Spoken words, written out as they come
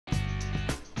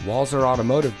Walser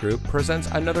Automotive Group presents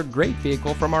another great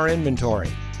vehicle from our inventory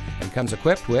and comes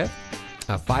equipped with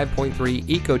a 5.3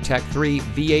 Ecotec 3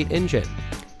 V8 engine,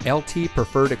 LT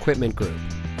Preferred Equipment Group,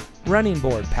 running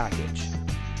board package,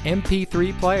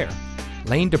 MP3 player,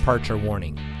 lane departure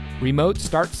warning, remote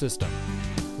start system,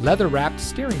 leather-wrapped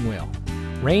steering wheel,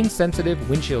 rain-sensitive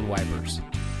windshield wipers,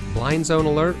 blind zone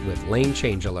alert with lane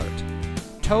change alert,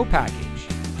 tow package,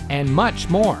 and much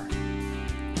more.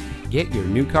 Get your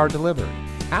new car delivered.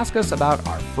 Ask us about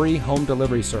our free home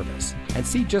delivery service and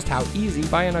see just how easy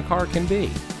buying a car can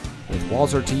be. With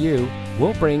Walser to You,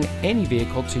 we'll bring any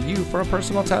vehicle to you for a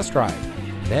personal test drive.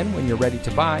 Then when you're ready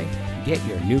to buy, get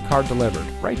your new car delivered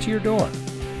right to your door.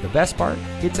 The best part,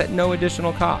 it's at no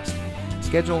additional cost.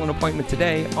 Schedule an appointment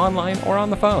today, online or on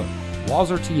the phone.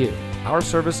 Walser to You, our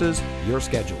services, your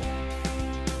schedule.